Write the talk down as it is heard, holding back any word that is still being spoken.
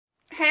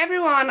Hey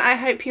everyone, I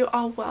hope you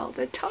are well.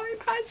 The time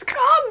has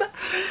come.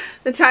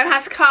 The time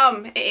has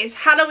come. It is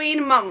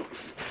Halloween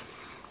month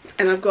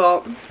and I've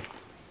got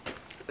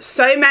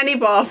so many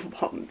bath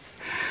bombs.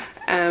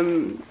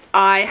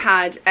 I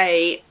had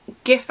a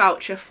gift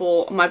voucher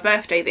for my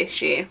birthday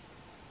this year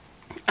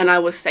and I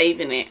was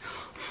saving it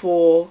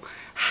for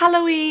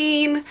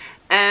Halloween,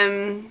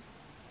 and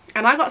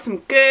I got some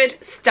good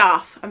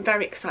stuff. I'm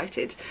very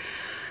excited.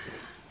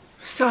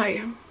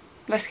 So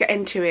let's get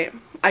into it.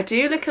 I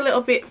do look a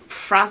little bit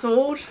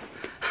frazzled.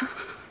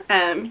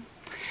 We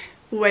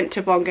went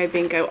to Bongo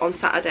Bingo on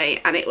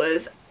Saturday and it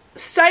was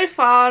so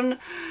fun.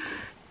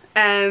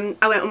 I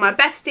went with my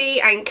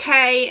bestie and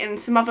Kay and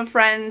some other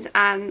friends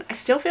and I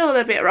still feel a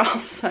little bit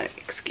rough, so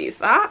excuse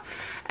that.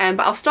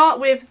 But I'll start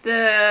with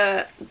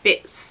the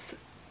bits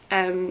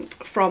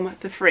from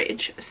the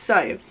fridge.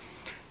 So,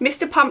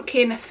 Mr.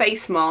 Pumpkin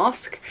face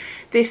mask.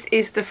 This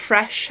is the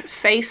fresh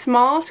face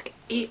mask.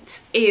 It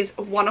is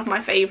one of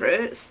my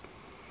favourites.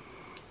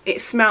 It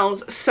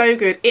smells so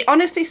good. It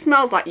honestly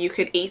smells like you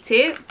could eat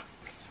it.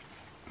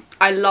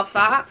 I love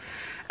that.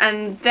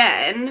 And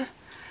then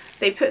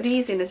they put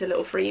these in as a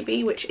little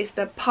freebie, which is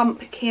the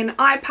pumpkin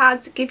eye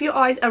pads. Give your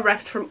eyes a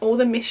rest from all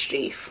the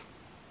mischief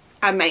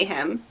and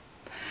mayhem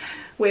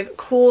with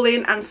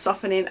cooling and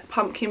softening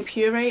pumpkin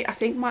puree. I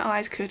think my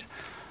eyes could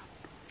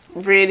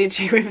really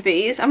do with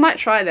these. I might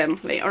try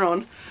them later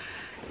on.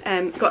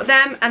 Got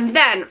them, and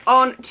then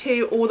on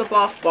to all the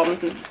bath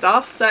bombs and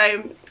stuff.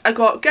 So I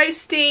got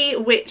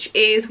Ghosty, which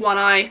is one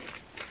I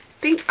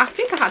think I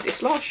had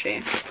this last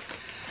year.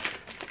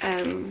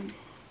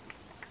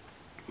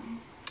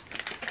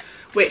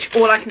 Which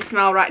all I can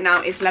smell right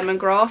now is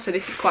lemongrass, so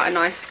this is quite a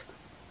nice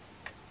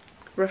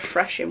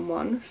refreshing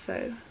one.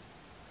 So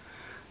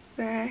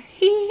there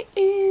he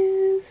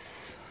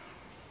is.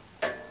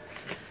 I'm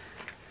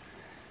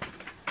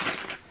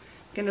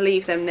gonna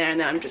leave them there and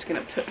then I'm just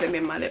gonna put them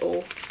in my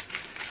little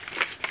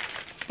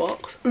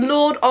box.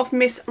 Lord of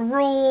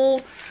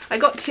Misrule. I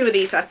got two of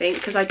these I think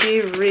because I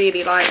do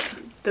really like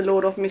the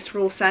Lord of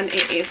Misrule scent.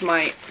 It is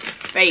my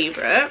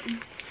favourite.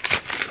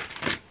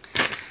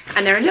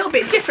 And they're a little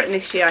bit different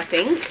this year I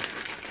think,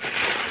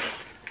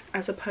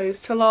 as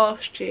opposed to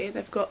last year.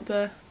 They've got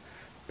the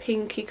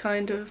pinky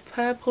kind of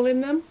purple in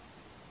them.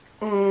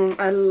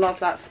 I love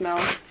that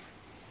smell.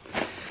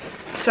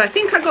 So I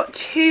think I got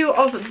two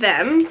of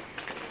them.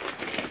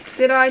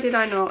 Did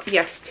I not?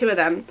 Yes, two of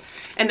them.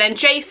 And then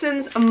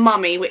Jason's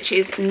Mummy, which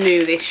is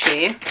new this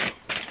year.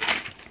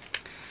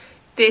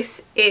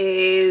 This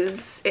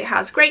is, it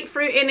has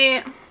grapefruit in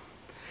it,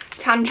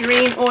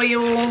 tangerine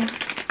oil,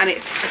 and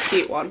it's a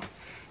cute one.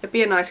 It'd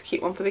be a nice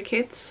cute one for the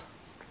kids.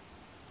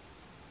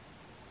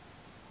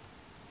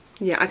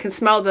 Yeah, I can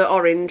smell the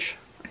orange.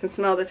 I can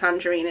smell the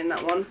tangerine in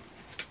that one.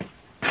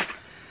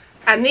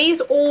 And these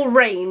all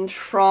range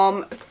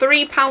from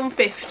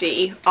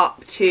 £3.50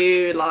 up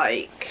to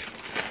like,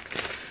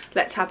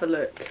 let's have a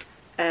look.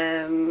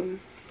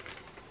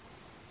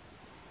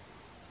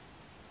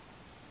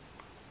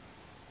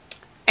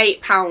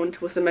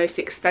 £8 was the most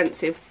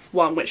expensive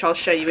one, which I'll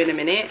show you in a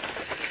minute.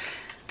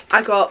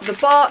 I got the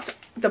Bat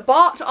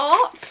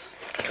art,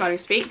 can't even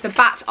speak, the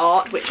Bat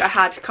art, which I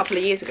had a couple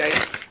of years ago.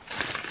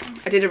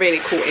 I did a really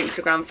cool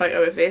Instagram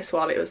photo of this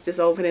while it was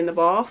dissolving in the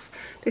bath.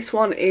 This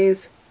one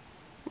is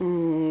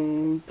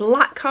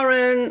black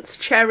currants,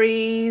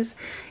 cherries.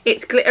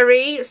 It's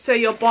glittery, so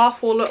your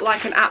bath will look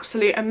like an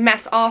absolute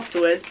mess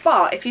afterwards.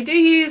 But if you do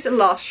use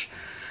Lush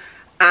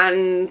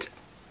and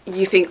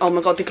you think, oh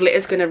my god, the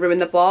glitter's going to ruin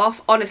the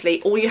bath,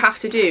 honestly, all you have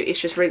to do is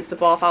just rinse the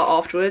bath out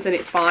afterwards and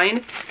it's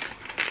fine.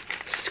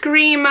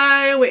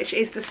 Screamo, which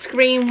is the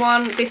Scream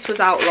one. This was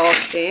out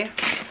last year.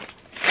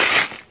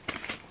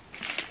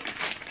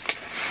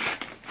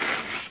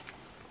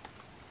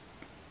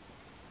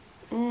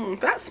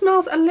 That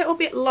smells a little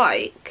bit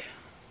like,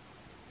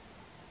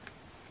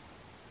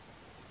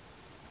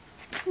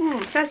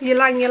 it says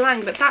ylang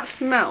ylang, but that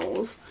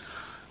smells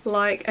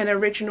like an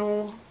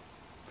original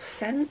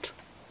scent.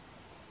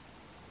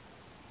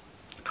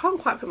 I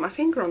can't quite put my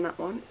finger on that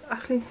one. I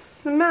can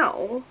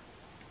smell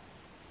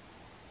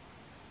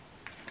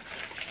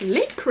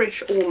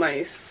licorice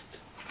almost.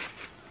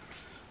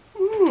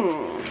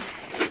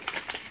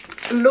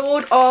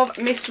 Lord of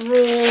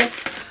Misrule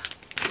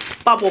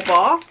bubble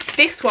bar.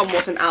 This one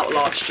wasn't out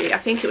last year. I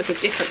think it was a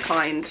different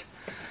kind.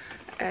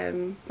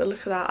 But look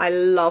at that. I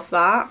love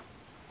that.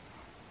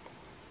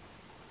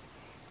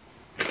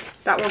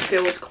 That one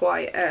feels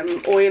quite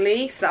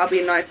oily, so that'll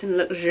be nice and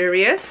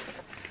luxurious.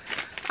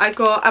 I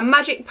got a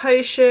magic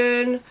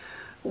potion,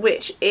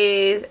 which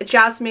is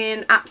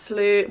jasmine,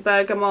 absolute,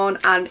 bergamot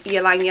and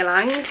ylang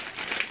ylang.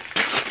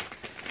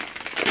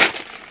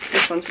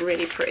 This one's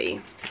really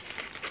pretty.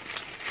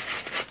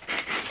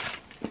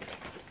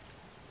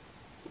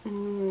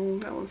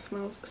 That one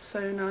smells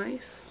so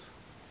nice.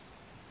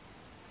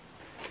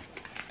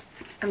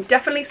 I'm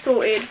definitely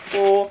sorted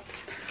for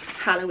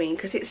Halloween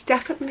because it's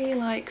definitely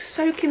like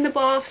soaking the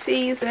bath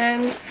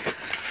season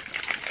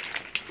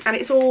and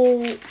it's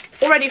all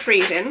already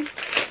freezing.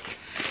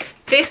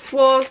 This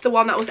was the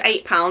one that was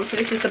 £8, so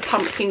this is the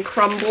pumpkin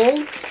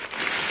crumble.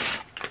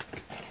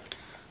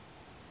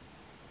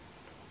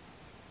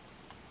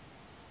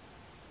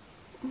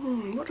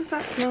 What does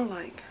that smell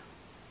like?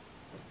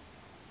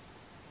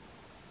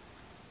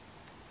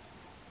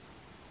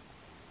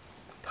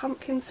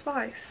 Pumpkin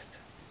spiced.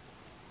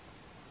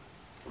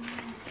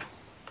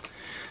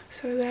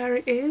 So there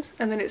it is,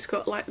 and then it's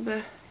got like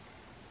the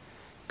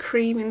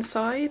cream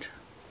inside.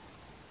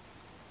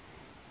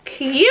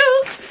 Cute!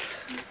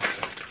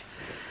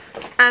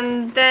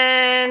 And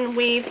then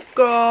we've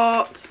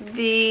got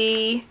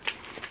the,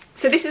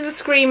 so this is the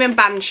Screaming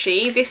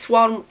Banshee. This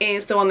one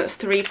is the one that's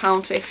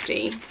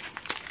 £3.50.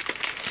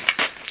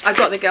 I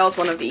got the girls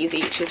one of these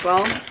each as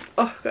well.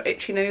 Oh, got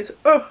itchy nose.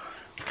 Oh!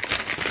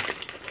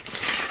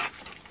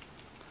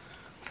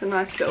 It's a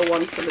nice little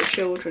one for the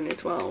children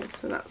as well.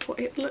 So that's what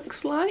it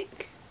looks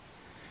like.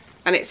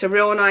 And it's a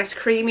real nice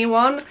creamy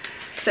one.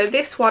 So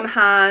this one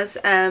has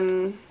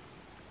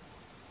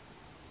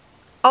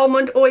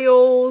almond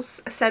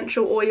oils,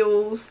 essential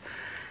oils,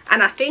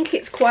 and I think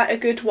it's quite a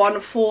good one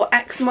for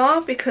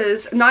eczema,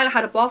 because Nyla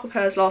had a bath with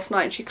hers last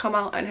night and she come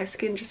out and her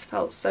skin just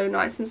felt so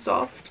nice and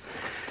soft,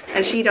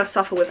 and she does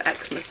suffer with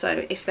eczema.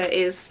 So if there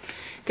is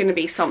going to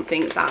be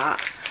something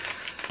that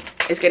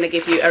is going to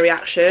give you a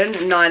reaction,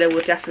 Nyla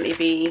will definitely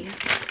be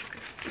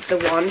the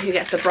one who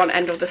gets the brunt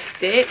end of the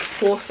stick.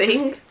 Poor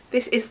thing.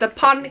 This is the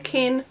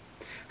pumpkin.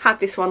 Had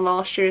this one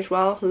last year as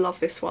well. Love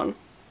this one.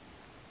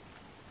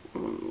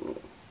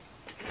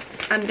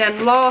 And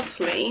then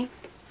lastly,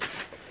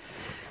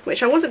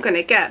 which I wasn't going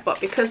to get,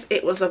 but because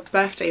it was a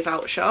birthday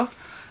voucher,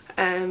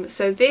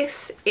 so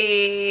this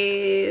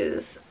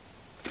is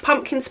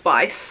pumpkin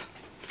spice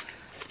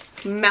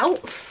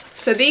melts.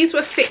 So these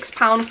were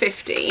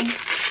 £6.50,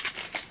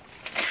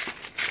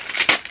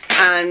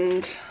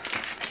 and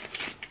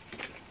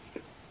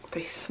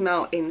they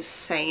smell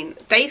insane.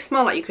 They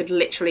smell like you could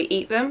literally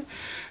eat them.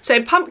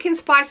 So pumpkin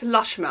spice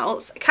Lush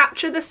melts.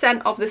 Capture the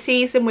scent of the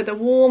season with a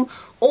warm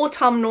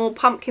autumnal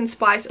pumpkin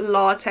spice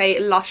latte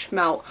Lush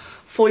melt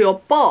for your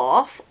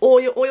bath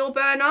or your oil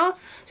burner.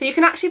 So you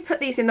can actually put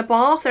these in the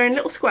bath. They're in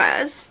little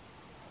squares.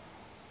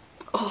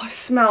 Oh, it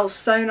smells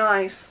so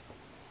nice.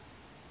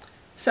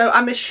 So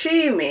I'm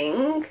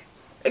assuming,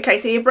 okay,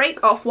 so you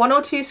break off 1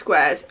 or 2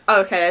 squares.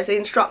 Oh, okay, there's the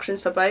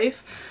instructions for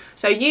both.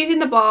 So using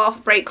the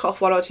bath, break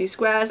off 1 or 2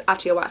 squares, add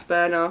to your wax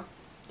burner,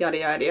 yada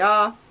yada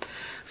yada.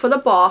 For the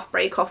bath,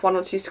 break off 1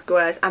 or 2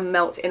 squares and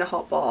melt in a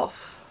hot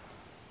bath.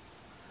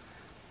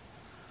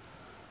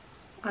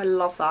 I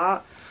love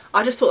that.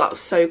 I just thought that was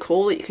so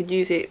cool that you could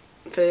use it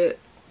for,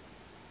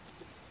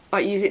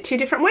 like, use it 2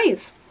 different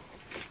ways.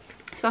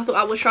 So I thought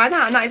I would try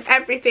that, and that is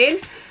everything.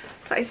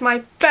 That is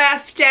my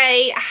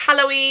birthday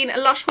Halloween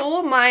Lush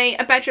haul. My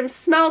bedroom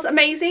smells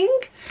amazing.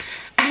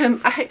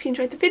 I hope you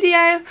enjoyed the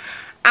video,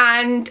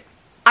 and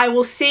I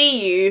will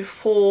see you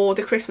for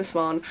the Christmas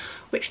one,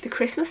 which the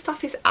Christmas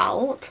stuff is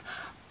out,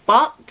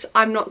 but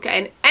I'm not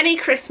getting any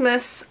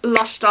Christmas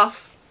Lush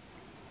stuff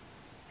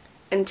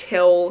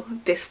until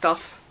this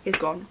stuff is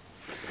gone.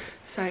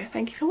 So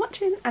thank you for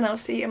watching, and I'll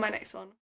see you in my next one.